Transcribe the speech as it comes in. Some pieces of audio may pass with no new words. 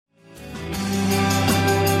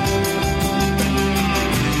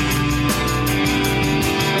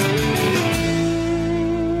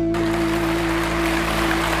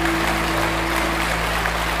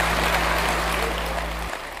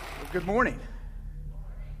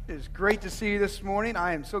It is great to see you this morning.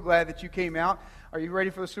 I am so glad that you came out. Are you ready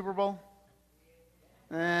for the Super Bowl?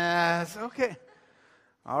 It's okay.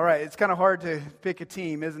 All right. It's kind of hard to pick a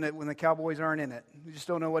team, isn't it, when the Cowboys aren't in it? You just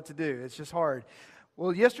don't know what to do. It's just hard.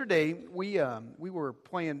 Well, yesterday we were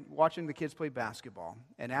watching the kids play basketball,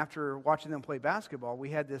 and after watching them play basketball, we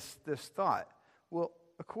had this thought. Well,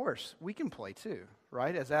 of course, we can play too,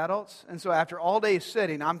 right, as adults? And so after all day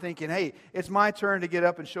sitting, I'm thinking, hey, it's my turn to get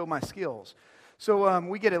up and show my skills. So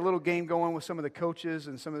we get a little game going with some of the coaches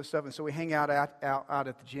and some of the stuff, and so we hang out at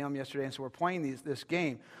the gym yesterday, and so we're playing this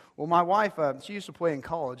game. Well, my wife, she used to play in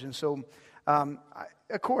college, and so,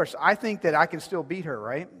 of course, I think that I can still beat her,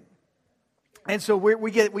 right? And so we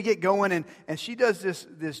get going, and she does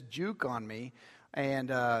this juke on me, and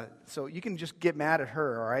so you can just get mad at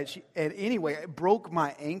her, all right? And anyway, it broke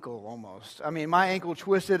my ankle almost. I mean, my ankle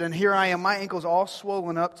twisted, and here I am. My ankle's all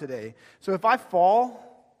swollen up today. So if I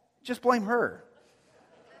fall, just blame her.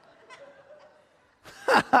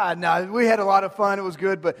 No, we had a lot of fun. It was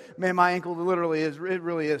good, but man, my ankle really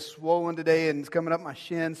is swollen today, and it's coming up my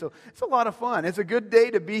shin. So it's a lot of fun. It's a good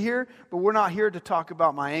day to be here, but we're not here to talk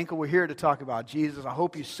about my ankle. We're here to talk about Jesus. I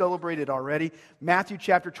hope you celebrated already. Matthew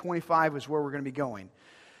chapter 25 is where we're going to be going.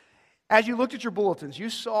 As you looked at your bulletins, you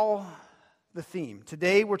saw the theme.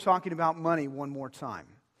 Today we're talking about money one more time.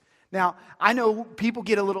 Now, I know people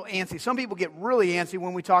get a little antsy. Some people get really antsy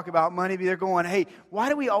when we talk about money. They're going, hey, why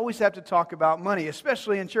do we always have to talk about money,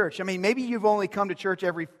 especially in church? I mean, maybe you've only come to church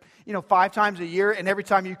every 5 times a year, and every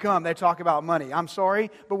time you come, they talk about money. I'm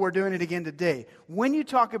sorry, but we're doing it again today. When you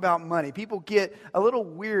talk about money, people get a little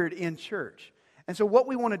weird in church. And so what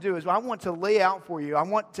we want to do is I want to lay out for you, I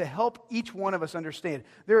want to help each one of us understand.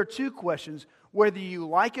 There are 2 questions. Whether you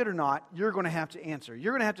like it or not, you're going to have to answer.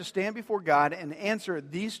 You're going to have to stand before God and answer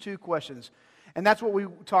these 2 questions. And that's what we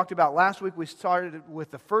talked about last week. We started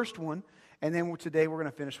with the first one, and then today we're going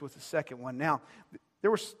to finish with the second one. Now, there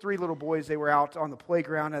were 3 little boys. They were out on the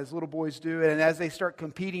playground, as little boys do. And as they start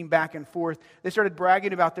competing back and forth, they started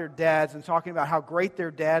bragging about their dads and talking about how great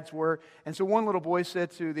their dads were. And so one little boy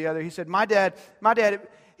said to the other, he said, my dad,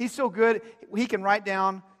 he's so good, he can write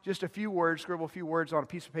down just a few words, scribble a few words on a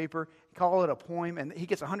piece of paper, call it a poem, and he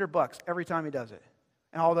gets $100 every time he does it.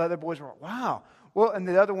 And all the other boys were like, wow. Well, and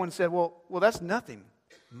the other one said, well, that's nothing.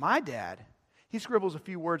 My dad, he scribbles a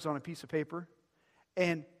few words on a piece of paper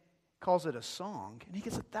and calls it a song, and he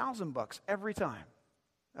gets $1,000 every time.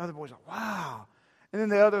 The other boys are like, wow. And then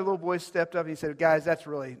the other little boy stepped up and he said, guys,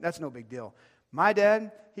 that's no big deal. My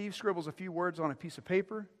dad, he scribbles a few words on a piece of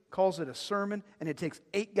paper, calls it a sermon, and it takes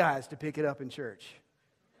 8 guys to pick it up in church.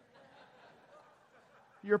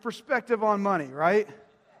 Your perspective on money, right?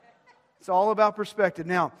 It's all about perspective.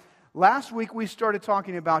 Now, last week we started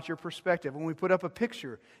talking about your perspective when we put up a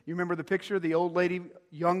picture. You remember the picture, the old lady,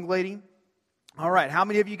 young lady? All right, how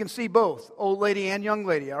many of you can see both, old lady and young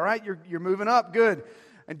lady? All right, you're moving up, good.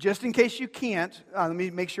 And just in case you can't, let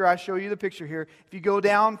me make sure I show you the picture here. If you go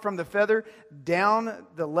down from the feather, down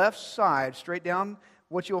the left side, straight down,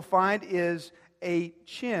 what you'll find is a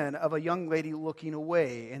chin of a young lady looking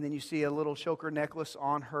away, and then you see a little choker necklace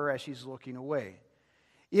on her as she's looking away.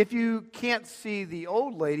 If you can't see the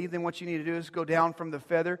old lady, then what you need to do is go down from the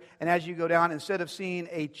feather, and as you go down, instead of seeing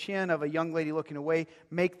a chin of a young lady looking away,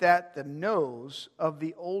 make that the nose of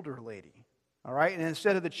the older lady. All right? And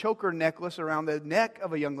instead of the choker necklace around the neck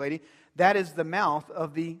of a young lady, that is the mouth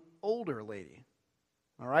of the older lady.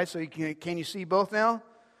 All right? So can you see both now?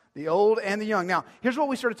 The old and the young. Now, here's what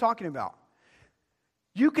we started talking about.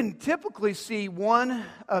 You can typically see one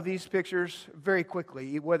of these pictures very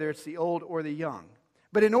quickly, whether it's the old or the young.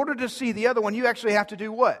 But in order to see the other one, you actually have to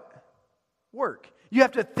do what? Work. You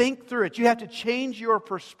have to think through it. You have to change your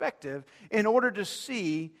perspective in order to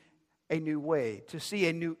see a new way, to see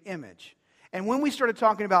a new image. And when we started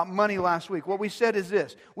talking about money last week, what we said is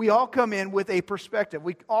this. We all come in with a perspective.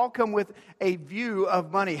 We all come with a view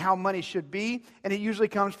of money, how money should be. And it usually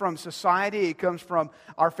comes from society. It comes from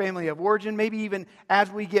our family of origin. Maybe even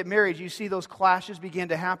as we get married, you see those clashes begin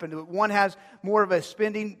to happen. One has more of a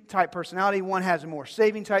spending type personality. One has a more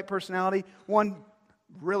saving type personality. One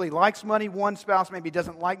really likes money. One spouse maybe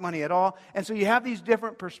doesn't like money at all. And so you have these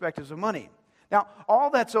different perspectives of money. Now, all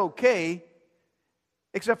that's okay,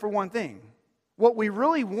 except for one thing. What we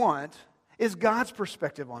really want is God's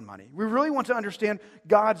perspective on money. We really want to understand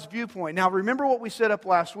God's viewpoint. Now, remember what we set up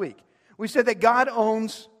last week. We said that God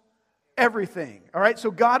owns everything. All right? So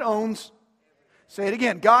God owns, say it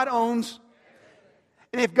again, God owns.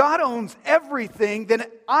 And if God owns everything, then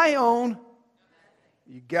I own.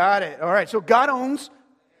 You got it. All right, so God owns.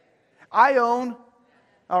 I own.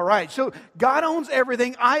 All right, so God owns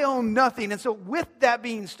everything. I own nothing. And so with that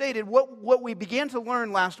being stated, what we began to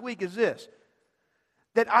learn last week is this: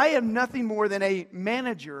 that I am nothing more than a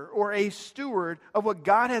manager or a steward of what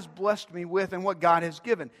God has blessed me with and what God has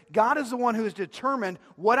given. God is the one who has determined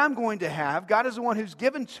what I'm going to have. God is the one who's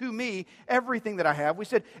given to me everything that I have. We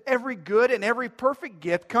said every good and every perfect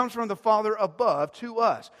gift comes from the Father above to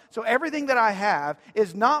us. So everything that I have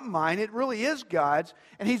is not mine. It really is God's.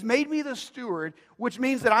 And He's made me the steward, which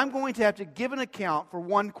means that I'm going to have to give an account for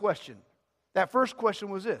one question. That first question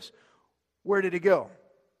was this: where did it go?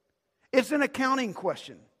 It's an accounting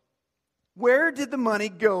question. Where did the money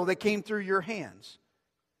go that came through your hands?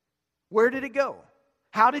 Where did it go?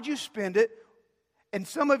 How did you spend it? And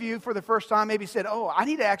some of you, for the first time, maybe said, oh, I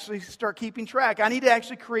need to actually start keeping track. I need to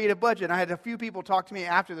actually create a budget. And I had a few people talk to me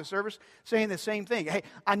after the service saying the same thing. Hey,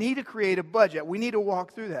 I need to create a budget. We need to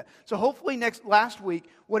walk through that. So hopefully last week,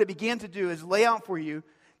 what it began to do is lay out for you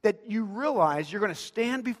that you realize you're going to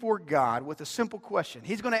stand before God with a simple question.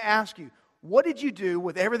 He's going to ask you, what did you do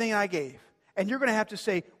with everything I gave? And you're going to have to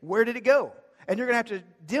say, where did it go? And you're going to have to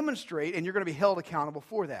demonstrate, and you're going to be held accountable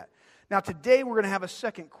for that. Now, today we're going to have a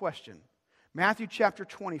second question. Matthew chapter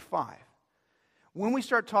 25. When we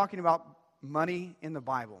start talking about money in the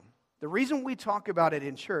Bible, the reason we talk about it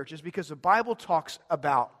in church is because the Bible talks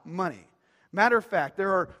about money. Matter of fact,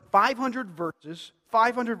 there are 500 verses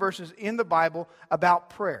in the Bible about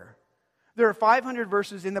prayer. There are 500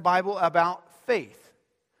 verses in the Bible about faith.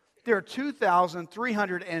 There are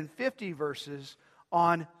 2,350 verses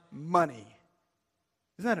on money.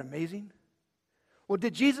 Isn't that amazing? Well,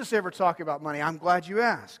 did Jesus ever talk about money? I'm glad you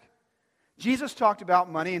asked. Jesus talked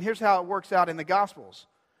about money, and here's how it works out in the Gospels.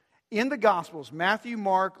 In the Gospels, Matthew,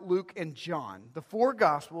 Mark, Luke, and John, the four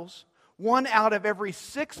Gospels, 1 out of every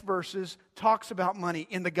 6 verses talks about money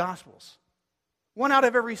in the Gospels. 1 out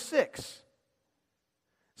of every 6.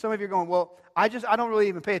 Some of you are going, well, I don't really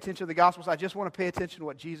even pay attention to the Gospels. I just want to pay attention to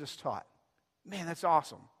what Jesus taught. Man, that's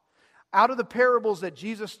awesome. Out of the parables that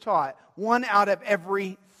Jesus taught, 1 out of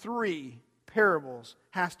every 3 parables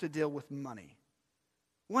has to deal with money.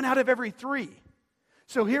 1 out of every 3.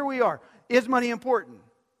 So here we are. Is money important?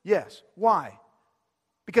 Yes. Why?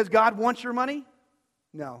 Because God wants your money?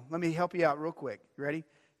 No. Let me help you out real quick. You ready?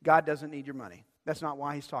 God doesn't need your money. That's not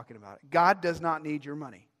why He's talking about it. God does not need your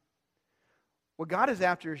money. What God is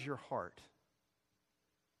after is your heart,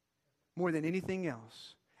 more than anything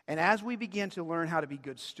else. And as we begin to learn how to be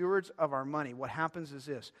good stewards of our money, what happens is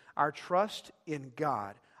this: our trust in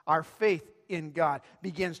God, our faith in God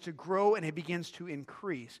begins to grow and it begins to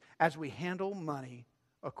increase as we handle money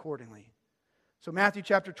accordingly. So Matthew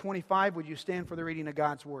chapter 25, would you stand for the reading of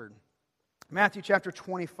God's Word? Matthew chapter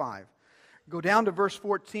 25. Go down to verse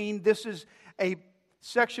 14. This is a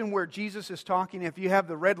section where Jesus is talking. If you have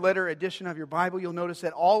the red letter edition of your Bible, you'll notice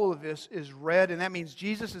that all of this is red, and that means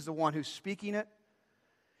Jesus is the one who's speaking it.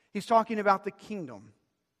 He's talking about the kingdom.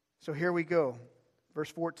 So here we go. Verse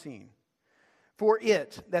 14. For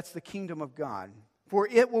it, that's the kingdom of God, for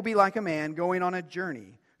it will be like a man going on a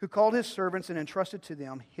journey who called his servants and entrusted to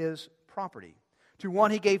them his property. To one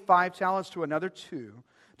he gave 5 talents, to another 2,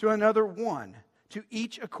 to another 1, to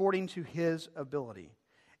each according to his ability.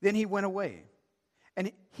 Then he went away.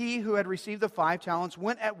 And he who had received the 5 talents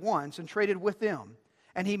went at once and traded with them,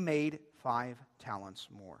 and he made 5 talents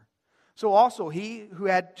more. So also he who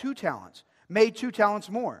had 2 talents made 2 talents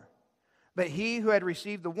more. But he who had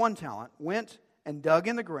received the 1 talent went and dug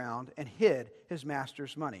in the ground and hid his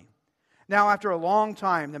master's money. Now after a long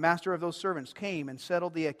time the master of those servants came and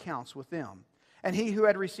settled the accounts with them. And he who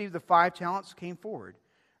had received the 5 talents came forward,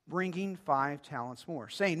 bringing 5 talents more,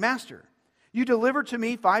 saying, Master, you delivered to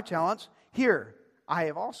me 5 talents. Here, I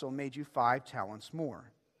have also made you 5 talents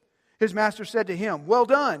more. His master said to him, Well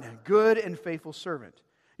done, good and faithful servant.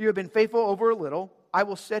 You have been faithful over a little. I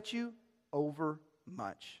will set you over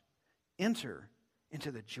much. Enter into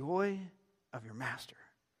the joy of your master.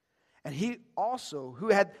 And he also, who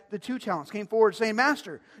had the 2 talents, came forward saying,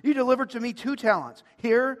 Master, you delivered to me 2 talents.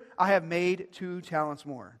 Here I have made 2 talents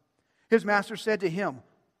more. His master said to him,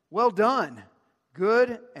 Well done,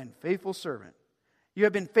 good and faithful servant. You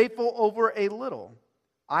have been faithful over a little.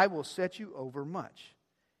 I will set you over much.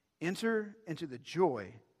 Enter into the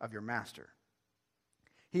joy of your master.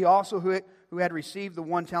 He also, who had received the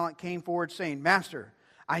 1 talent, came forward saying, Master,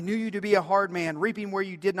 I knew you to be a hard man, reaping where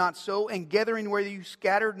you did not sow and gathering where you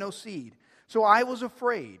scattered no seed. So I was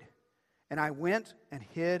afraid, and I went and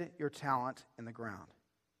hid your talent in the ground.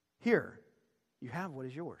 Here, you have what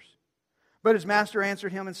is yours. But his master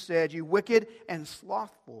answered him and said, You wicked and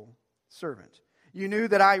slothful servant. You knew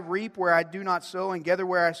that I reap where I do not sow and gather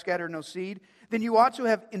where I scatter no seed. Then you ought to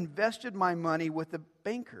have invested my money with the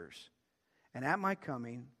bankers, and at my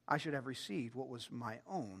coming I should have received what was my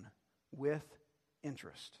own with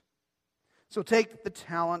interest. So take the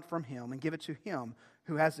talent from him and give it to him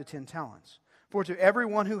who has the 10 talents. For to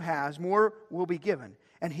everyone who has, more will be given,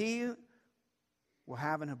 and he will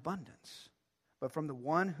have an abundance. But from the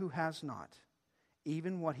one who has not,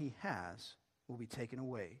 even what he has will be taken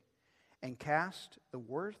away. And cast the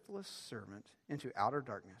worthless servant into outer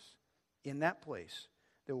darkness. In that place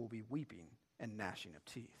there will be weeping and gnashing of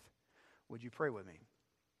teeth. Would you pray with me?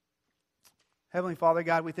 Heavenly Father,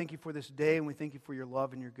 God, we thank you for this day, and we thank you for your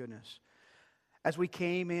love and your goodness. As we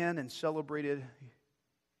came in and celebrated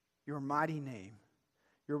your mighty name,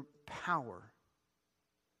 your power,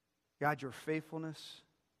 God, your faithfulness,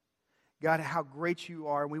 God, how great you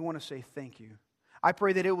are, and we want to say thank you. I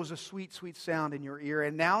pray that it was a sweet, sweet sound in your ear.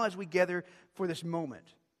 And now as we gather for this moment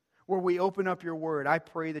where we open up your word, I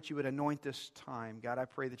pray that you would anoint this time. God, I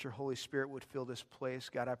pray that your Holy Spirit would fill this place.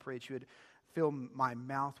 God, I pray that you would fill my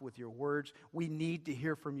mouth with your words. We need to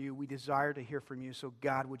hear from you. We desire to hear from you. So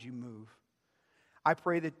God, would you move? I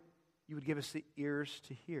pray that you would give us the ears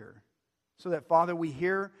to hear. So that, Father, we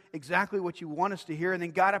hear exactly what you want us to hear. And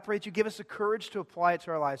then, God, I pray that you give us the courage to apply it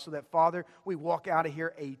to our lives. So that, Father, we walk out of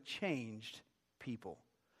here a changed people.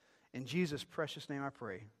 In Jesus' precious name I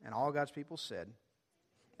pray. And all God's people said,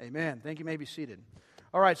 amen. Thank you. You may be seated.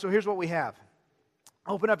 All right, so here's what we have.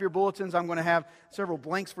 Open up your bulletins. I'm going to have several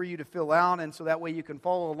blanks for you to fill out, and so that way you can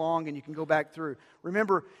follow along and you can go back through.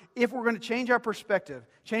 Remember, if we're going to change our perspective,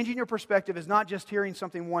 changing your perspective is not just hearing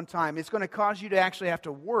something one time. It's going to cause you to actually have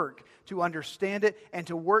to work to understand it and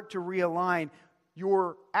to work to realign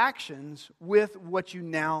your actions with what you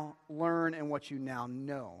now learn and what you now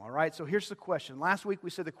know. All right, so here's the question. Last week we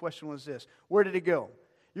said the question was this: where did it go?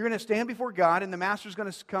 You're going to stand before God, and the Master's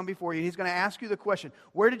going to come before you, and He's going to ask you the question,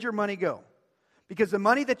 where did your money go? Because the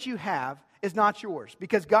money that you have is not yours.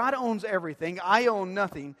 Because God owns everything. I own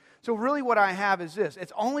nothing. So really what I have is this.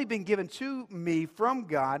 It's only been given to me from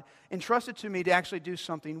God, entrusted to me to actually do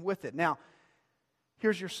something with it. Now,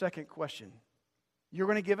 here's your second question. You're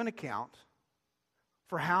going to give an account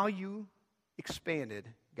for how you expanded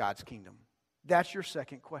God's kingdom. That's your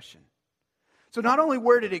second question. So not only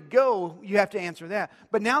where did it go, you have to answer that.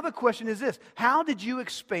 But now the question is this. How did you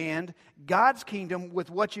expand God's kingdom with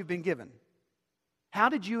what you've been given? How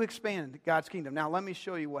did you expand God's kingdom? Now, let me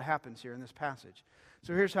show you what happens here in this passage.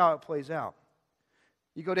 So here's how it plays out.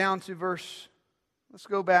 You go down to let's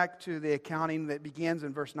go back to the accounting that begins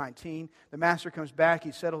in verse 19. The master comes back,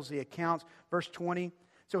 he settles the accounts. Verse 20,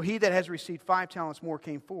 so he that has received 5 talents more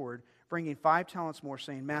came forward, bringing 5 talents more,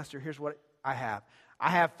 saying, Master, here's what I have. I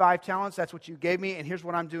have 5 talents, that's what you gave me, and here's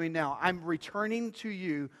what I'm doing now. I'm returning to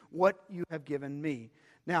you what you have given me.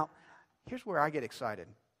 Now, here's where I get excited.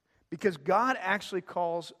 Because God actually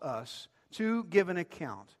calls us to give an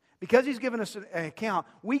account. Because He's given us an account,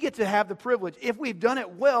 we get to have the privilege. If we've done it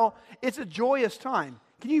well, it's a joyous time.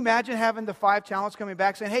 Can you imagine having the 5 talents coming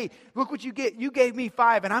back saying, hey, look what you get. You gave me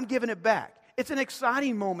 5 and I'm giving it back. It's an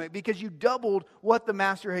exciting moment because you doubled what the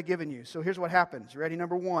master had given you. So here's what happens. Ready?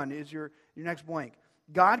 Number 1 is your next blank.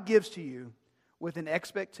 God gives to you with an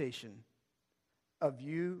expectation of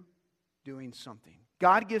you doing something.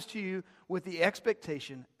 God gives to you with the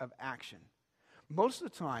expectation of action. Most of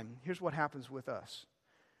the time, here's what happens with us.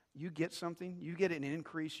 You get something, you get an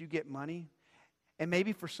increase, you get money, and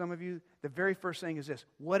maybe for some of you, the very first thing is this: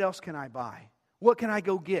 what else can I buy? What can I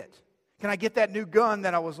go get? Can I get that new gun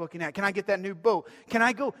that I was looking at? Can I get that new boat?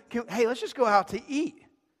 Hey, let's just go out to eat.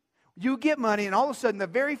 You get money, and all of a sudden, the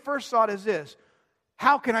very first thought is this: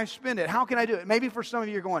 how can I spend it? How can I do it? Maybe for some of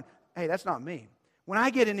you, you're going, hey, that's not me. When I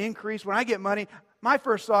get an increase, when I get money, my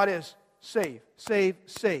first thought is save, save,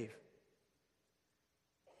 save.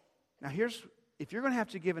 Now if you're going to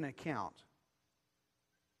have to give an account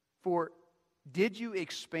for did you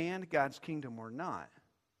expand God's kingdom or not,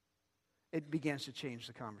 it begins to change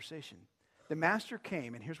the conversation. The master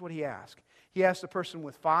came, and here's what he asked. He asked the person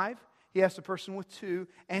with 5, he asked the person with 2,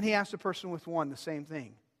 and he asked the person with 1 the same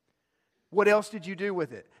thing. What else did you do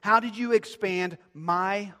with it? How did you expand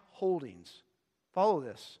my holdings? Follow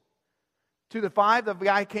this. To the 5, the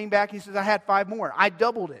guy came back, he says, I had 5 more. I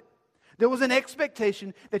doubled it. There was an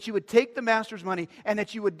expectation that you would take the master's money and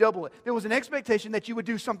that you would double it. There was an expectation that you would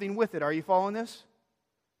do something with it. Are you following this?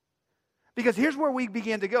 Because here's where we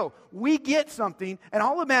begin to go. We get something, and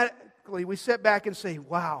automatically we sit back and say,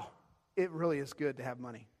 wow, it really is good to have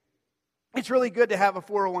money. It's really good to have a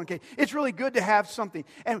 401k. It's really good to have something.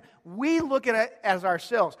 And we look at it as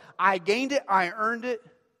ourselves. I gained it, I earned it,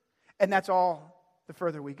 and that's all the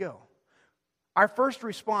further we go. Our first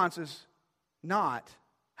response is not,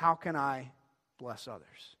 how can I bless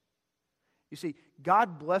others. You see,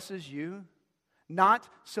 God blesses you not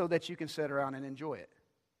so that you can sit around and enjoy it.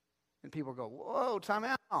 And people go, whoa, time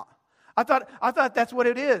out. I thought that's what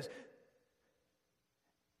it is.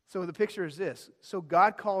 So the picture is this. So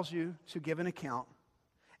God calls you to give an account,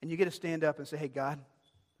 and you get to stand up and say, hey, God,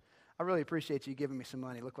 I really appreciate you giving me some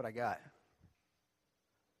money. Look what I got.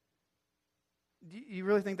 Do you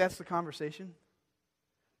really think that's the conversation?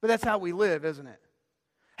 But that's how we live, isn't it?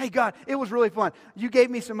 Hey, God, it was really fun. You gave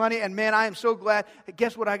me some money, and man, I am so glad.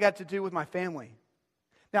 Guess what I got to do with my family?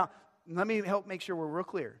 Now, let me help make sure we're real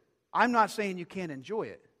clear. I'm not saying you can't enjoy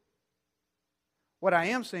it. What I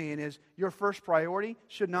am saying is your first priority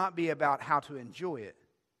should not be about how to enjoy it.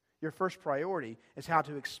 Your first priority is how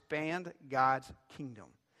to expand God's kingdom.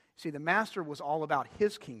 See, the master was all about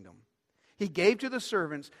his kingdom. He gave to the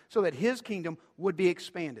servants so that his kingdom would be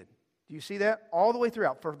expanded. Do you see that? All the way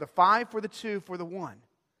throughout. For the 5, for the 2, for the 1.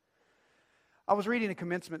 I was reading a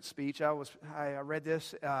commencement speech. I read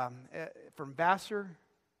this from Vassar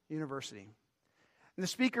University. And the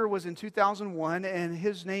speaker was in 2001, and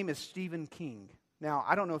his name is Stephen King. Now,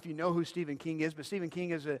 I don't know if you know who Stephen King is, but Stephen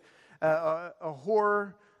King is a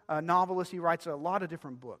horror novelist. He writes a lot of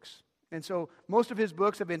different books. And so most of his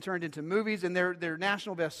books have been turned into movies, and they're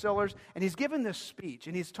national bestsellers. And he's given this speech,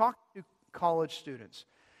 and he's talking to college students.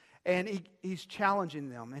 And he's challenging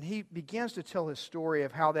them. And he begins to tell his story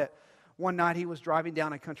of how that one night he was driving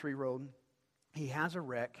down a country road. He has a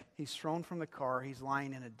wreck. He's thrown from the car. He's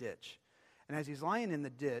lying in a ditch. And as he's lying in the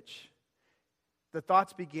ditch, the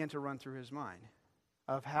thoughts began to run through his mind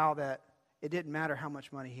of how that it didn't matter how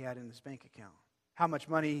much money he had in his bank account, how much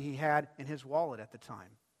money he had in his wallet at the time.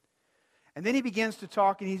 And then he begins to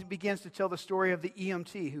talk, and he begins to tell the story of the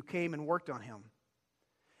EMT who came and worked on him.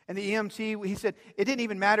 And the EMT, he said, it didn't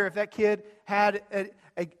even matter if that kid had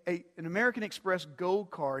an American Express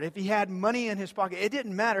gold card, if he had money in his pocket. It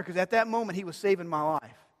didn't matter because at that moment he was saving my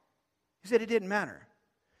life. He said it didn't matter.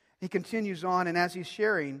 He continues on, and as he's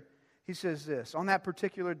sharing, he says this, on that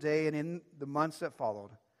particular day and in the months that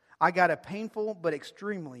followed, I got a painful but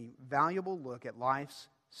extremely valuable look at life's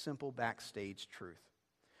simple backstage truth.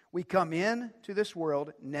 We come in to this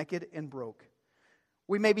world naked and broke.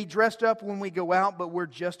 We may be dressed up when we go out, but we're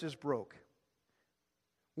just as broke.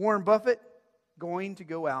 Warren Buffett, going to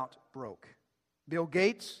go out broke. Bill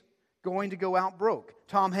Gates, going to go out broke.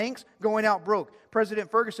 Tom Hanks, going out broke.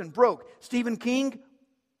 President Ferguson, broke. Stephen King,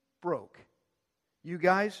 broke. You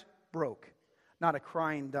guys, broke. Not a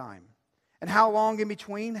crying dime. And how long in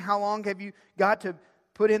between? How long have you got to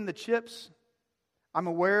put in the chips? I'm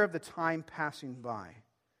aware of the time passing by.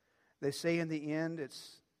 They say in the end,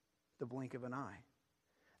 it's the blink of an eye.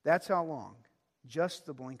 That's how long. Just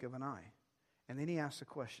the blink of an eye. And then he asks the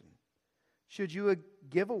question, should you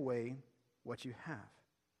give away what you have?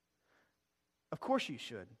 Of course you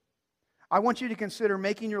should. I want you to consider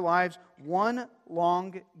making your lives one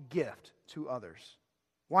long gift to others.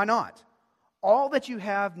 Why not? All that you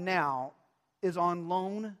have now is on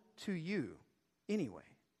loan to you anyway.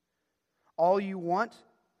 All you want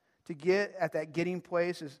to get at that getting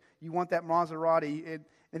place is you want that Maserati,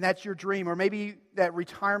 and that's your dream. Or maybe that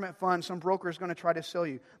retirement fund some broker is going to try to sell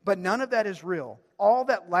you. But none of that is real. All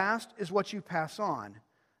that lasts is what you pass on.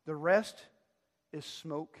 The rest is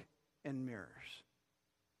smoke and mirrors.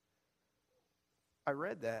 I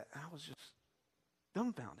read that, and I was just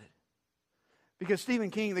dumbfounded. Because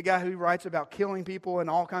Stephen King, the guy who writes about killing people in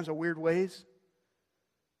all kinds of weird ways,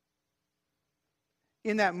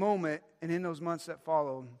 in that moment and in those months that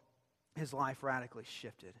followed, his life radically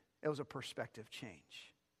shifted. It was a perspective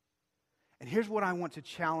change. And here's what I want to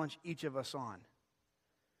challenge each of us on.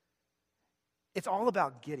 It's all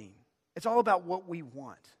about getting. It's all about what we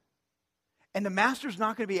want. And the master's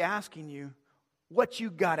not going to be asking you what you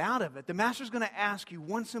got out of it. The master's going to ask you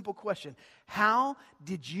one simple question. How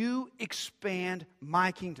did you expand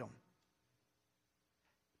my kingdom?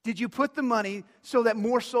 Did you put the money so that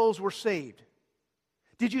more souls were saved?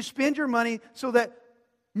 Did you spend your money so that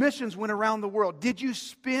missions went around the world? Did you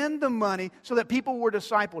spend the money so that people were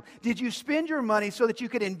discipled? Did you spend your money so that you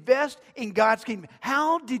could invest in God's kingdom?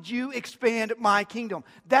 How did you expand my kingdom?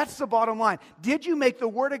 That's the bottom line. Did you make the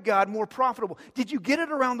Word of God more profitable? Did you get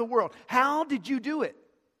it around the world? How did you do it?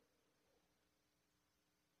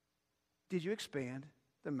 Did you expand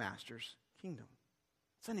the Master's kingdom?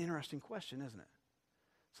 It's an interesting question, isn't it?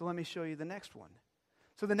 So let me show you the next one.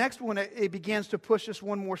 So the next one, it begins to push us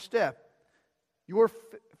one more step. Your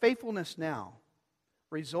faithfulness now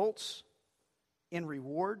results in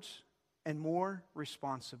rewards and more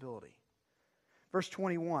responsibility. Verse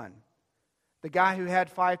 21, the guy who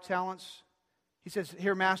had 5 talents, he says,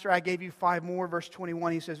 here, master, I gave you 5 more. Verse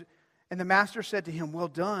 21, he says, And the master said to him, well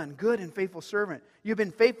done, good and faithful servant. You've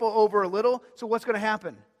been faithful over a little, so what's going to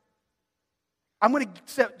happen? I'm going to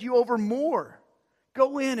set you over more.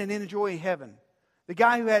 Go in and enjoy heaven. The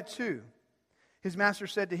guy who had 2, his master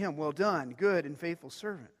said to him, well done, good and faithful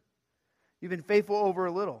servant. You've been faithful over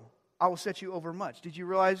a little. I will set you over much. Did you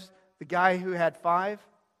realize the guy who had 5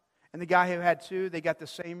 and the guy who had 2, they got the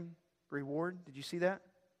same reward? Did you see that?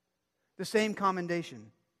 The same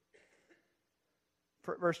commendation.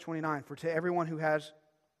 Verse 29, for to everyone who has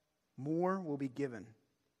more will be given.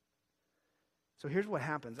 So here's what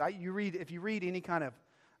happens. If you read any kind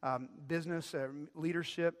of business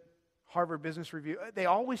leadership, Harvard Business Review, they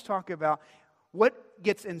always talk about what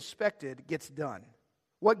gets inspected gets done.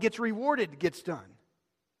 What gets rewarded gets done.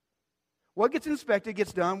 What gets inspected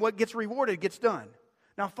gets done. What gets rewarded gets done.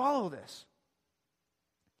 Now follow this.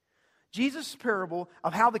 Jesus' parable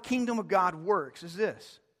of how the kingdom of God works is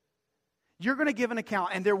this. You're going to give an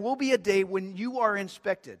account, and there will be a day when you are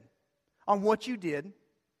inspected on what you did,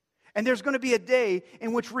 and there's going to be a day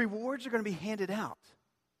in which rewards are going to be handed out.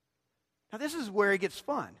 Now this is where it gets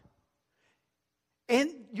fun. And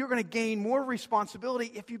you're going to gain more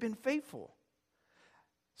responsibility if you've been faithful.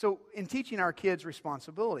 So in teaching our kids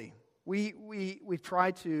responsibility, we've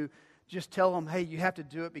tried to just tell them, hey, you have to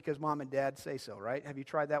do it because mom and dad say so, right? Have you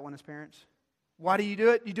tried that one as parents? Why do you do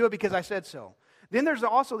it? You do it because I said so. Then there's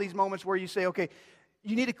also these moments where you say, okay,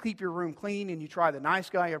 you need to keep your room clean, and you try the nice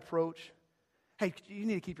guy approach. Hey, you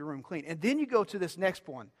need to keep your room clean. And then you go to this next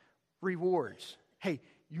one, rewards. Hey,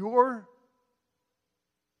 your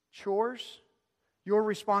chores, your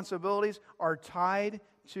responsibilities are tied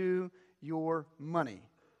to your money,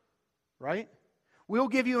 right? We'll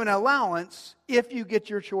give you an allowance if you get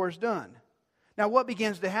your chores done. Now, what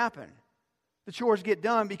begins to happen? The chores get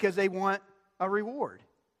done because they want a reward.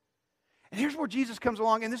 And here's where Jesus comes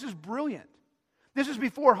along, and this is brilliant. This is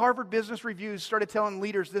before Harvard Business Reviews started telling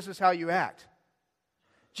leaders this is how you act.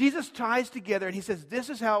 Jesus ties together, and he says, this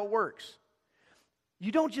is how it works.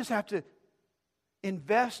 You don't just have to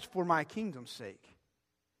invest for my kingdom's sake,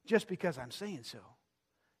 just because I'm saying so.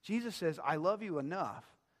 Jesus says, I love you enough,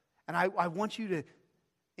 and I want you to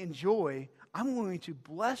enjoy. I'm going to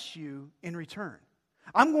bless you in return.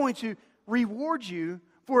 I'm going to reward you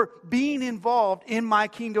for being involved in my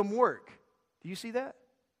kingdom work. Do you see that?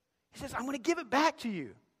 He says, I'm going to give it back to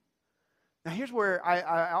you. Now here's where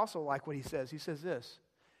I also like what he says. He says this,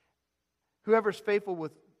 whoever's faithful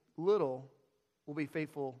with little will be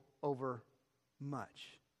faithful over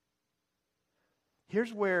much.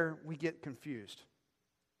 Here's where we get confused.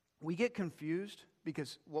 We get confused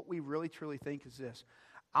because what we really truly think is this,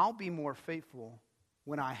 I'll be more faithful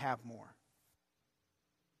when I have more.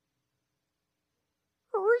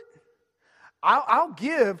 I'll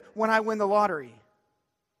give when I win the lottery.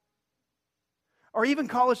 Or even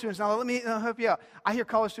college students. Now, let me help you out. I hear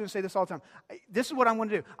college students say this all the time. This is what I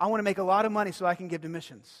want to do. I want to make a lot of money so I can give to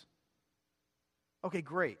missions. Okay,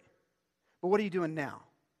 great. But what are you doing now?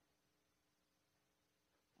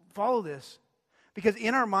 Follow this. Because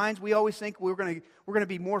in our minds, we always think we're going to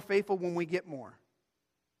be more faithful when we get more.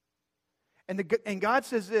 And God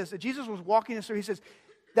says this. That Jesus was walking us through. He says,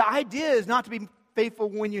 the idea is not to be faithful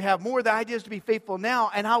when you have more. The idea is to be faithful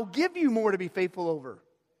now, and I'll give you more to be faithful over.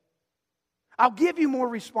 I'll give you more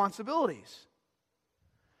responsibilities.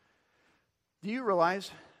 Do you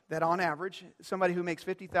realize that on average, somebody who makes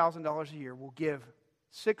 $50,000 a year will give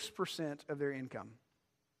 6% of their income?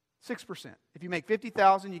 6%. If you make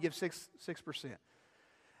 $50,000, you give 6%.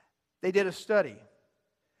 They did a study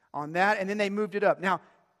on that, and then they moved it up. Now,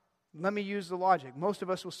 let me use the logic. Most of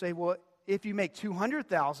us will say, well, if you make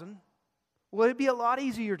 $200,000, well, it'd be a lot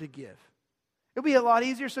easier to give. It'll be a lot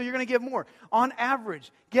easier, so you're going to give more. On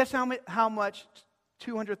average, guess how much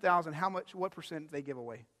 $200,000, what percent they give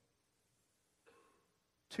away?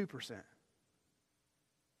 2%.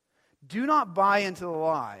 Do not buy into the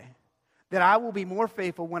lie that I will be more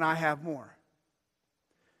faithful when I have more.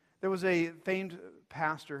 There was a famed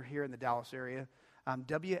pastor here in the Dallas area,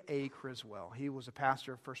 W.A. Criswell. He was a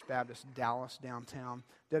pastor of First Baptist Dallas downtown.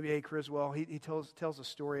 W.A. Criswell, he tells a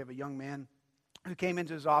story of a young man who came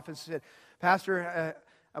into his office and said, Pastor,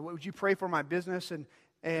 would you pray for my business?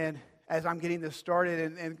 And as I'm getting this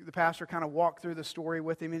started, and the pastor kind of walked through the story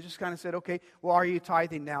with him and just kind of said, okay, well, are you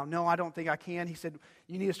tithing now? No, I don't think I can. He said,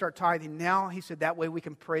 you need to start tithing now. He said, that way we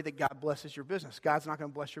can pray that God blesses your business. God's not going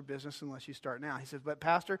to bless your business unless you start now. He says, but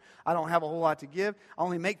Pastor, I don't have a whole lot to give. I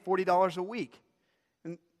only make $40 a week.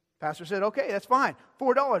 And pastor said, okay, that's fine.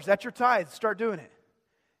 $4, that's your tithe. Start doing it.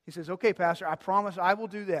 He says, okay, Pastor, I promise I will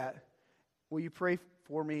do that. Will you pray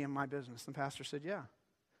for me and my business? And the pastor said, yeah.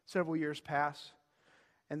 Several years pass,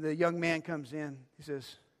 and the young man comes in. He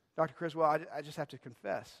says, Dr. Criswell, I just have to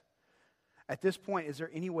confess. At this point, is there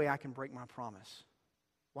any way I can break my promise?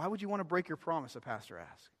 Why would you want to break your promise, a pastor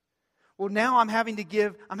asked. Well, now I'm having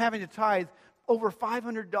to tithe over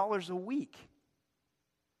 $500 a week.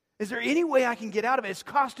 Is there any way I can get out of it? It's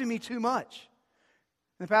costing me too much.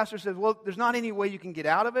 And the pastor says, well, there's not any way you can get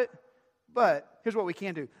out of it, but here's what we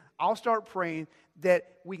can do. I'll start praying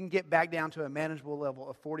that we can get back down to a manageable level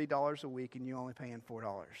of $40 a week and you only paying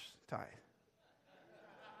 $4 tithe.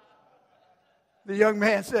 The young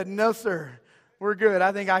man said, no, sir, we're good.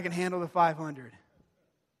 I think I can handle the 500.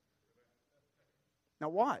 Now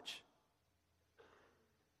watch.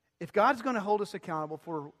 If God's going to hold us accountable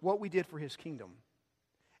for what we did for His kingdom,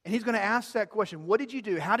 and He's going to ask that question, what did you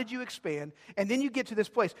do? How did you expand? And then you get to this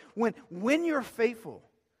place. When you're faithful,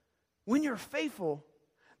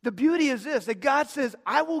 the beauty is this, that God says,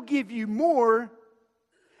 I will give you more,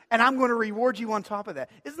 and I'm going to reward you on top of that.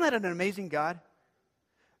 Isn't that an amazing God?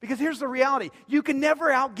 Because here's the reality. You can never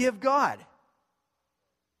outgive God.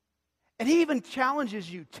 And He even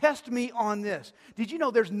challenges you, test me on this. Did you know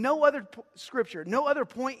there's no other scripture, no other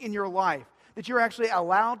point in your life that you're actually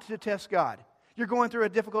allowed to test God? You're going through a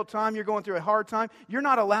difficult time, you're going through a hard time, you're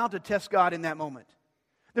not allowed to test God in that moment.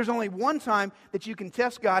 There's only one time that you can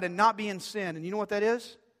test God and not be in sin. And you know what that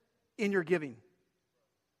is? In your giving.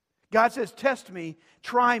 God says, test me,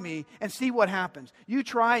 try me, and see what happens. You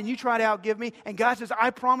try and you try to outgive me, and God says,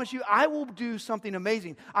 I promise you, I will do something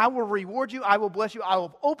amazing. I will reward you, I will bless you, I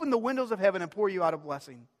will open the windows of heaven and pour you out a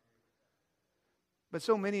blessing. But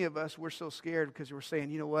so many of us, we're so scared because we're saying,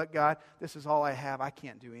 you know what, God, this is all I have, I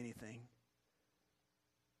can't do anything.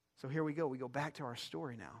 So here we go. We go back to our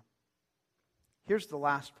story now. Here's the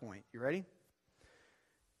last point. You ready?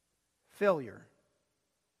 Failure.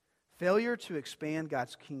 Failure to expand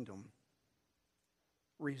God's kingdom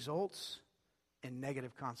results in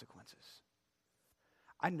negative consequences.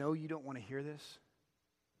 I know you don't want to hear this.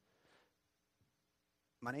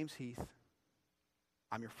 My name's Heath.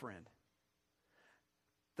 I'm your friend.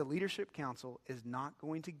 The Leadership Council is not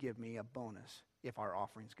going to give me a bonus if our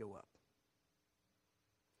offerings go up.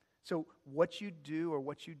 So what you do or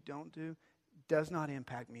what you don't do does not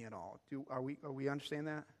impact me at all. Are we understand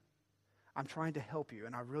that? I'm trying to help you,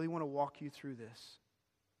 and I really want to walk you through this.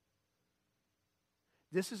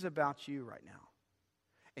 This is about you right now,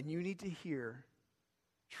 and you need to hear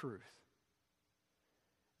truth.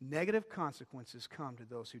 Negative consequences come to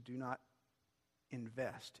those who do not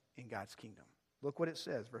invest in God's kingdom. Look what it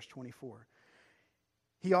says, verse 24.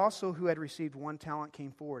 He also, who had received 1 talent,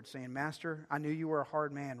 came forward, saying, Master, I knew you were a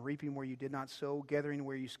hard man, reaping where you did not sow, gathering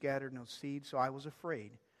where you scattered no seed, so I was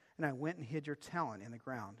afraid, and I went and hid your talent in the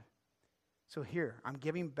ground. So here, I'm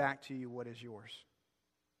giving back to you what is yours.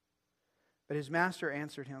 But his master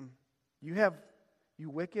answered him, You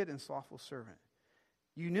wicked and slothful servant.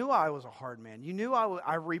 You knew I was a hard man. You knew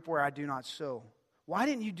I reap where I do not sow. Why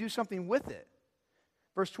didn't you do something with it?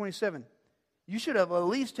 Verse 27, you should have at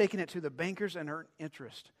least taken it to the bankers and earned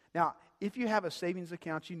interest. Now, if you have a savings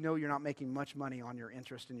account, you know you're not making much money on your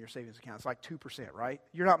interest in your savings account. It's like 2%, right?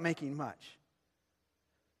 You're not making much.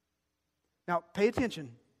 Now, pay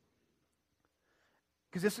attention,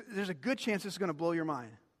 because there's a good chance this is going to blow your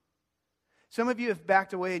mind. Some of you have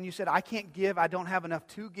backed away and you said, I can't give, I don't have enough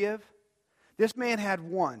to give. This man had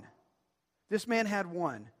one.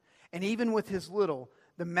 And even with his little,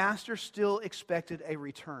 the master still expected a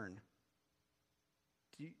return.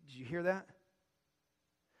 Did you hear that?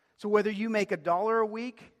 So whether you make $1 a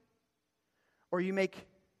week or you make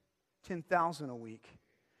 $10,000 a week,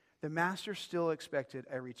 the master still expected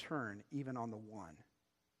a return even on the one.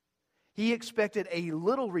 He expected a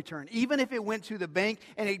little return. Even if it went to the bank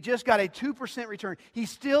and it just got a 2% return, he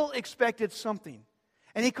still expected something.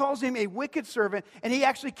 And he calls him a wicked servant, and he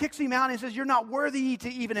actually kicks him out and says, you're not worthy to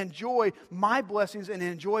even enjoy my blessings and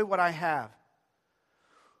enjoy what I have.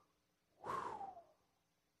 Whew.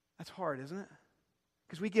 That's hard, isn't it?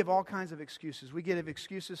 Because we give all kinds of excuses. We give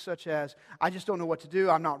excuses such as, I just don't know what to do.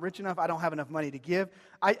 I'm not rich enough. I don't have enough money to give.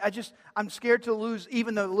 I'm scared to lose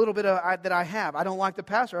even the little bit that I have. I don't like the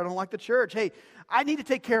pastor. I don't like the church. Hey, I need to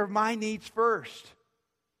take care of my needs first.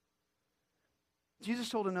 Jesus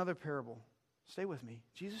told another parable. Stay with me.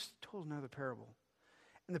 Jesus told another parable.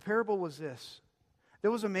 And the parable was this.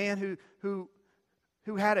 There was a man who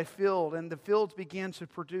had a field, and the fields began to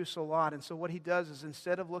produce a lot. And so what he does is,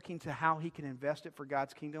 instead of looking to how he can invest it for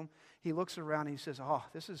God's kingdom, he looks around and he says, oh,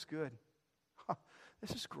 this is good. Oh,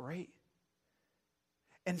 this is great.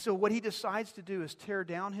 And so what he decides to do is tear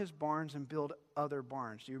down his barns and build other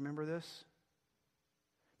barns. Do you remember this?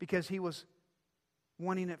 Because he was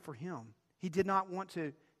wanting it for him. He did not want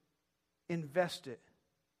to invest it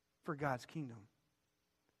for God's kingdom.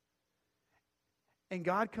 And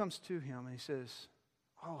God comes to him and he says,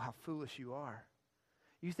 oh, how foolish you are.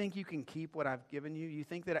 You think you can keep what I've given you? You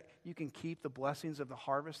think that you can keep the blessings of the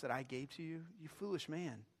harvest that I gave to you? You foolish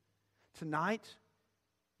man. Tonight,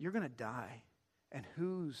 you're going to die. And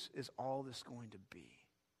whose is all this going to be?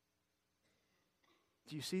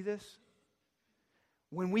 Do you see this?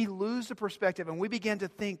 When we lose the perspective and we begin to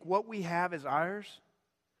think what we have is ours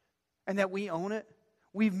and that we own it,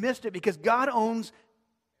 we've missed it because God owns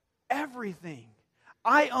everything.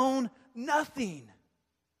 I own nothing.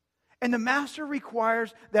 And the master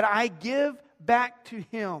requires that I give back to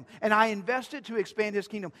him and I invest it to expand his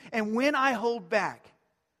kingdom. And when I hold back,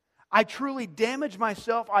 I truly damage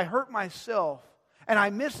myself, I hurt myself, and I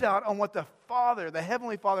miss out on what the Father, the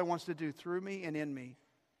Heavenly Father, wants to do through me and in me.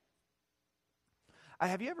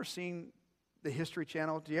 Have you ever seen the History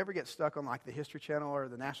Channel? Do you ever get stuck on like the History Channel or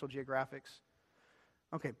the National Geographics?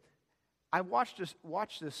 Okay, I watched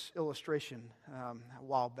this illustration a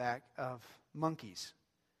while back of monkeys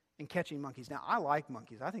and catching monkeys. Now, I like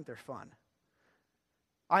monkeys. I think they're fun.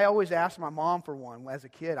 I always asked my mom for one as a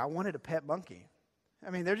kid. I wanted a pet monkey. I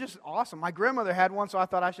mean, they're just awesome. My grandmother had one, so I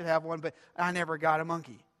thought I should have one, but I never got a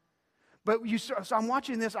monkey. But so I'm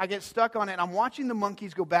watching this, I get stuck on it, and I'm watching the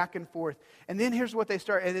monkeys go back and forth. And then here's what they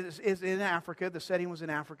start, and it is in Africa, the setting was in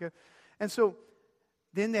Africa. And so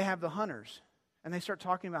then they have the hunters, and they start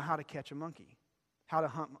talking about how to catch a monkey, how to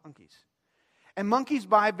hunt monkeys. And monkeys,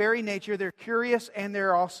 by very nature, they're curious, and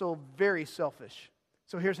they're also very selfish.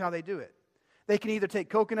 So here's how they do it. They can either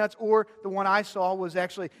take coconuts, or the one I saw was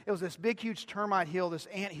actually, it was this big, huge termite hill, this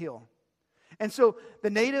ant hill. And so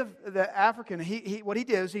the African, what he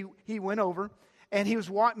did is he went over and he was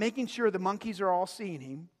making sure the monkeys are all seeing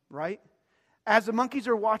him, right? As the monkeys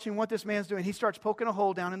are watching what this man's doing, he starts poking a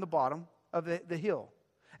hole down in the bottom of the hill.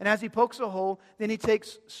 And as he pokes a hole, then he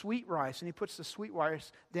takes sweet rice and he puts the sweet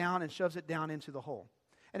rice down and shoves it down into the hole.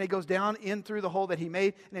 And it goes down in through the hole that he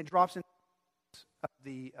made and it drops into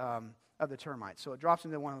of the termites. So it drops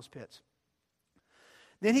into one of those pits.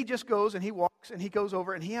 Then he just goes and he walks and he goes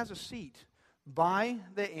over and he has a seat by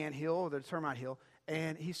the anthill or the termite hill,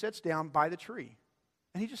 and he sits down by the tree.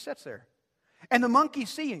 And he just sits there. And the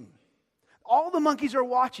monkeys see him. All the monkeys are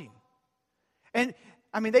watching. And,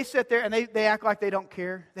 I mean, they sit there and they act like they don't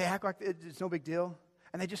care. They act like it's no big deal.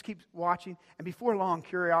 And they just keep watching. And before long,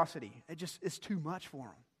 curiosity, it's too much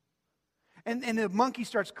for them. And the monkey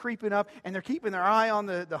starts creeping up, and they're keeping their eye on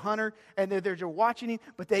the hunter, and they're just watching him,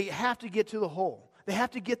 but they have to get to the hole. They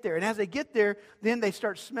have to get there. And as they get there, then they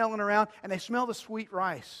start smelling around, and they smell the sweet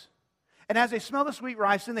rice. And as they smell the sweet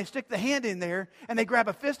rice, then they stick the hand in there, and they grab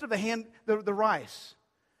a fist of the rice.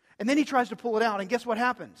 And then he tries to pull it out, and guess what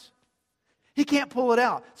happens? He can't pull it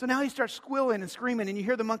out. So now he starts squealing and screaming, and you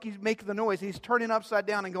hear the monkey make the noise, and he's turning upside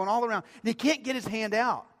down and going all around, and he can't get his hand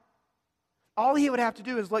out. All he would have to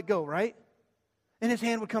do is let go, right? And his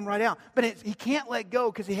hand would come right out. But he can't let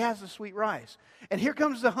go because he has the sweet rice. And here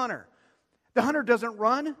comes the hunter. The hunter doesn't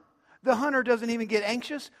run. The hunter doesn't even get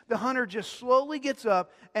anxious. The hunter just slowly gets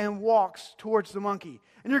up and walks towards the monkey.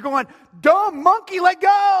 And you're going, dumb monkey, let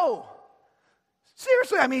go!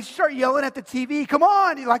 Seriously, I mean, you start yelling at the TV. Come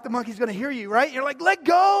on! You're like the monkey's going to hear you, right? You're like, let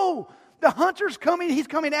go! The hunter's coming. He's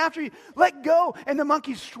coming after you. Let go! And the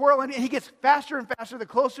monkey's swirling, and he gets faster and faster the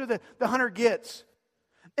closer the hunter gets.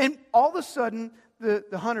 And all of a sudden, the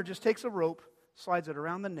hunter just takes a rope, slides it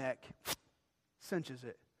around the neck, cinches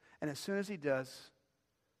it. And as soon as he does,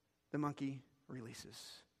 the monkey releases.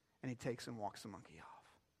 And he takes and walks the monkey off.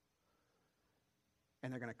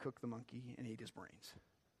 And they're going to cook the monkey and eat his brains.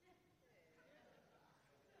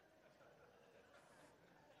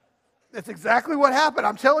 That's exactly what happened.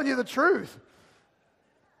 I'm telling you the truth.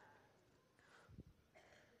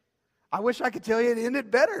 I wish I could tell you it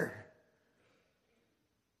ended better.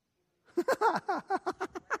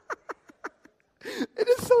 It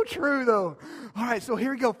is so true, though. All right, so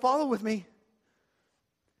here we go. Follow with me.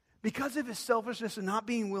 Because of his selfishness and not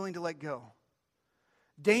being willing to let go,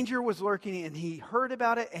 danger was lurking, and he heard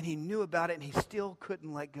about it, and he knew about it, and he still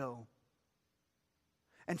couldn't let go.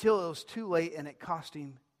 Until it was too late, and it cost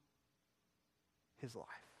him his life.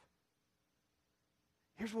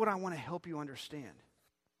 Here's what I want to help you understand.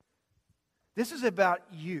 This is about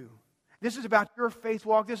you. This is about your faith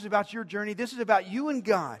walk. This is about your journey. This is about you and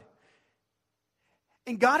God.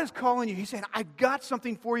 And God is calling you. He's saying, I've got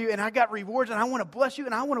something for you, and I got rewards, and I want to bless you,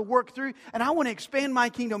 and I want to work through, and I want to expand my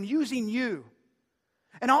kingdom using you.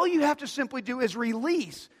 And all you have to simply do is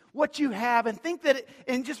release what you have and think that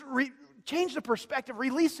and just change the perspective,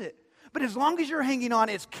 release it. But as long as you're hanging on,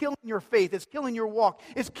 it's killing your faith, it's killing your walk,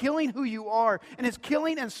 it's killing who you are, and it's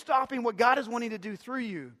killing and stopping what God is wanting to do through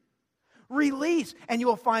you. Release, and you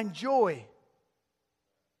will find joy.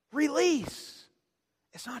 Release.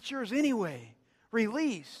 It's not yours anyway.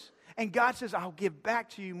 Release. And God says, I'll give back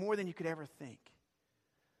to you more than you could ever think.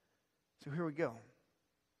 So here we go.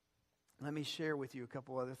 Let me share with you a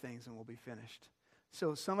couple other things and we'll be finished.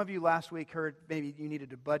 So some of you last week heard maybe you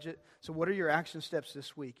needed to budget. So what are your action steps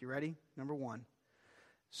this week? You ready? Number 1,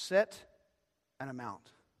 set an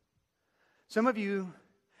amount. Some of you,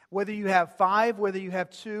 whether you have 5, whether you have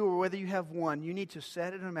 2, or whether you have 1, you need to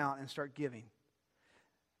set an amount and start giving.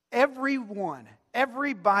 Everyone,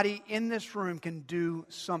 everybody in this room can do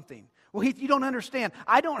something. Well, Heath, you don't understand.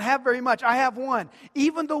 I don't have very much. I have 1.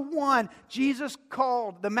 Even the 1 Jesus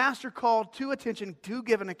called, the Master called to attention to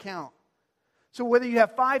give an account. So whether you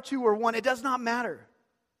have 5, 2, or 1, it does not matter.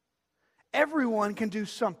 Everyone can do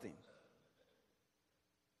something.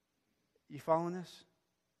 You following this?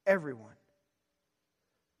 Everyone.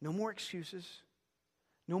 No more excuses.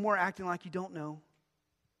 No more acting like you don't know.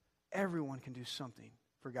 Everyone can do something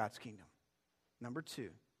for God's kingdom. Number 2,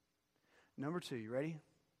 you ready?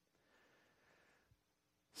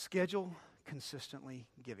 Schedule consistently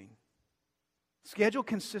giving. Schedule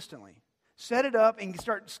consistently. Set it up and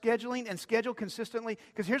start scheduling and schedule consistently,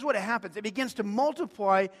 because here's what happens. It begins to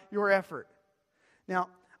multiply your effort. Now,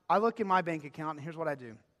 I look in my bank account and here's what I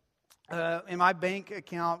do. In my bank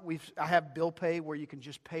account, I have bill pay where you can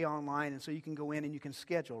just pay online, and so you can go in and you can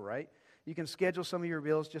schedule, right? You can schedule some of your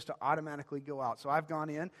bills just to automatically go out. So I've gone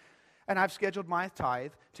in and I've scheduled my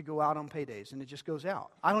tithe to go out on paydays, and it just goes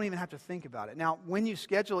out. I don't even have to think about it. Now, when you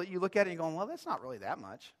schedule it, you look at it and you're going, well, that's not really that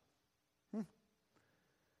much.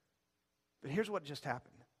 But here's what just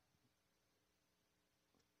happened.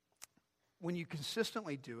 When you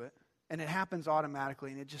consistently do it, and it happens automatically,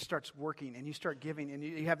 and it just starts working, and you start giving, and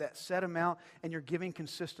you have that set amount, and you're giving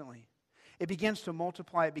consistently, it begins to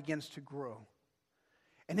multiply, it begins to grow.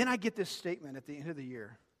 And then I get this statement at the end of the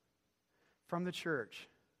year from the church,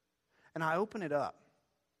 and I open it up,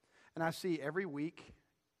 and I see every week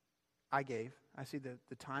I gave. I see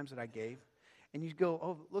the times that I gave. And you go,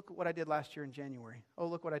 oh, look what I did last year in January. Oh,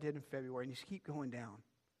 look what I did in February. And you keep going down.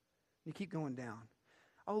 You keep going down.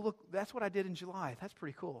 Oh, look, that's what I did in July. That's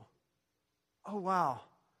pretty cool. Oh, wow.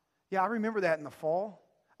 Yeah, I remember that in the fall.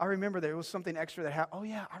 I remember there was something extra that happened. Oh,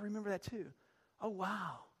 yeah, I remember that too. Oh,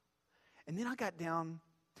 wow. And then I got down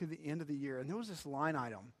to the end of the year, and there was this line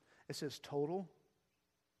item. It says total.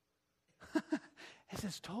 It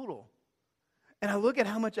says total. And I look at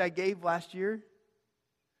how much I gave last year,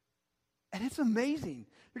 and it's amazing.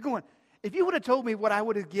 You're going, if you would have told me what I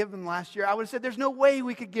would have given last year, I would have said, there's no way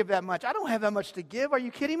we could give that much. I don't have that much to give. Are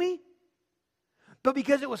you kidding me? But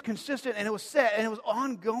because it was consistent and it was set and it was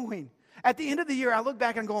ongoing, at the end of the year, I look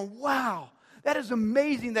back and I'm going, wow, that is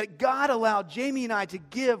amazing that God allowed Jamie and I to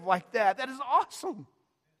give like that. That is awesome.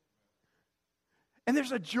 And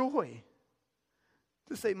there's a joy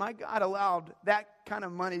to say, my God allowed that kind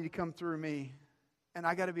of money to come through me, and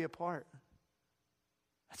I got to be a part.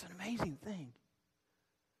 That's an amazing thing.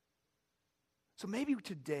 So maybe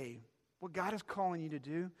today, what God is calling you to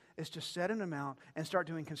do is to set an amount and start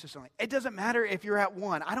doing consistently. It doesn't matter if you're at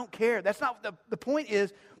 1. I don't care. That's not the point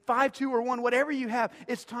is 5, 2, or 1, whatever you have,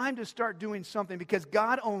 it's time to start doing something, because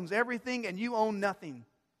God owns everything and you own nothing.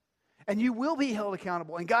 And you will be held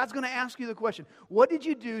accountable. And God's going to ask you the question, what did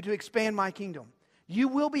you do to expand my kingdom? You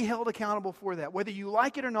will be held accountable for that. Whether you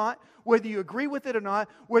like it or not, whether you agree with it or not,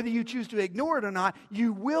 whether you choose to ignore it or not,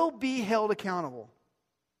 you will be held accountable.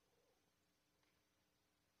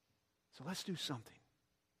 So let's do something.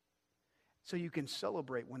 So you can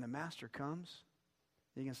celebrate when the Master comes.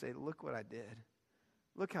 You can say, look what I did.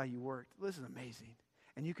 Look how you worked. This is amazing.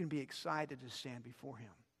 And you can be excited to stand before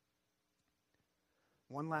Him.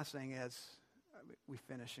 One last thing as we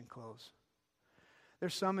finish and close.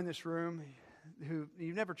 There's some in this room who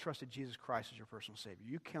you've never trusted Jesus Christ as your personal Savior.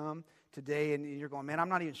 You come today and you're going, man, I'm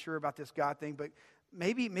not even sure about this God thing, but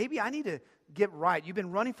maybe I need to get right. You've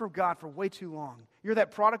been running from God for way too long. You're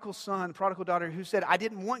that prodigal son, prodigal daughter who said, I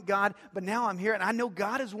didn't want God, but now I'm here, and I know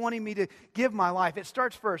God is wanting me to give my life. It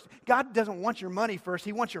starts first. God doesn't want your money first.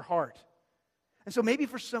 He wants your heart. And so maybe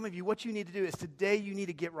for some of you, what you need to do is today you need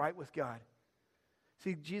to get right with God.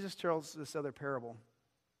 See, Jesus tells this other parable.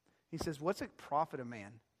 He says, what's it profit a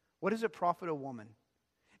man? What does it profit a woman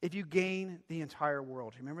if you gain the entire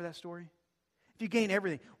world? Remember that story? If you gain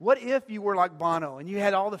everything. What if you were like Bono and you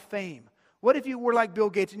had all the fame? What if you were like Bill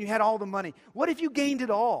Gates and you had all the money? What if you gained it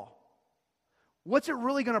all? What's it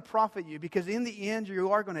really going to profit you? Because in the end,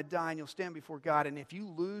 you are going to die and you'll stand before God. And if you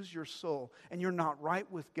lose your soul and you're not right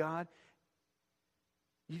with God,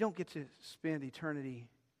 you don't get to spend eternity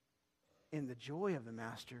in the joy of the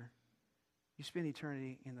Master. You spend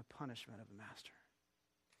eternity in the punishment of the Master.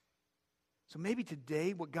 So maybe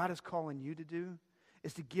today what God is calling you to do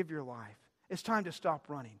is to give your life. It's time to stop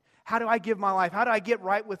running. How do I give my life? How do I get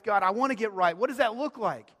right with God? I want to get right. What does that look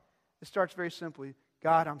like? It starts very simply.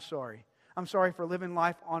 God, I'm sorry. I'm sorry for living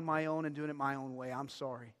life on my own and doing it my own way. I'm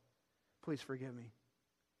sorry. Please forgive me.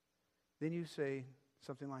 Then you say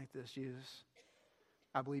something like this, Jesus,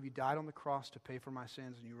 I believe you died on the cross to pay for my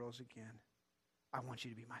sins and you rose again. I want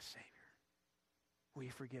you to be my Savior. Will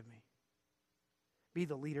you forgive me? Be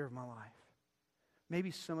the leader of my life.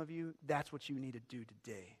 Maybe some of you, that's what you need to do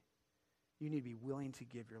today. You need to be willing to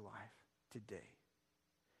give your life today.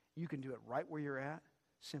 You can do it right where you're at,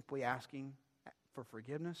 simply asking for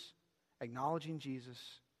forgiveness, acknowledging Jesus,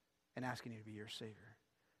 and asking Him to be your Savior.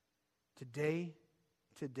 Today,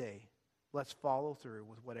 let's follow through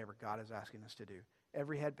with whatever God is asking us to do.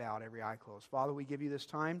 Every head bowed, every eye closed. Father, we give you this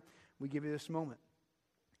time. We give you this moment.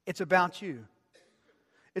 It's about you.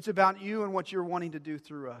 It's about you and what you're wanting to do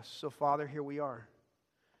through us. So, Father, here we are.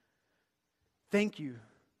 Thank you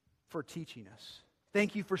for teaching us.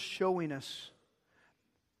 Thank you for showing us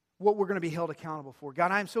what we're going to be held accountable for.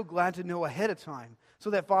 God, I'm so glad to know ahead of time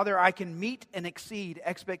so that, Father, I can meet and exceed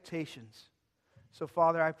expectations. So,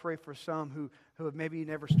 Father, I pray for some who have maybe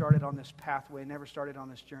never started on this pathway, never started on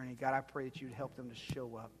this journey. God, I pray that you'd help them to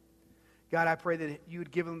show up. God, I pray that you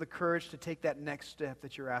would give them the courage to take that next step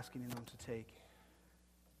that you're asking them to take.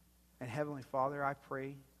 And Heavenly Father, I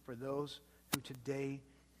pray for those who today,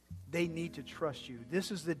 they need to trust you.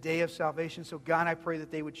 This is the day of salvation. So God, I pray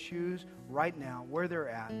that they would choose right now where they're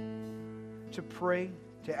at to pray,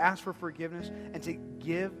 to ask for forgiveness, and to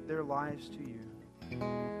give their lives to you.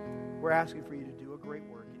 We're asking for you to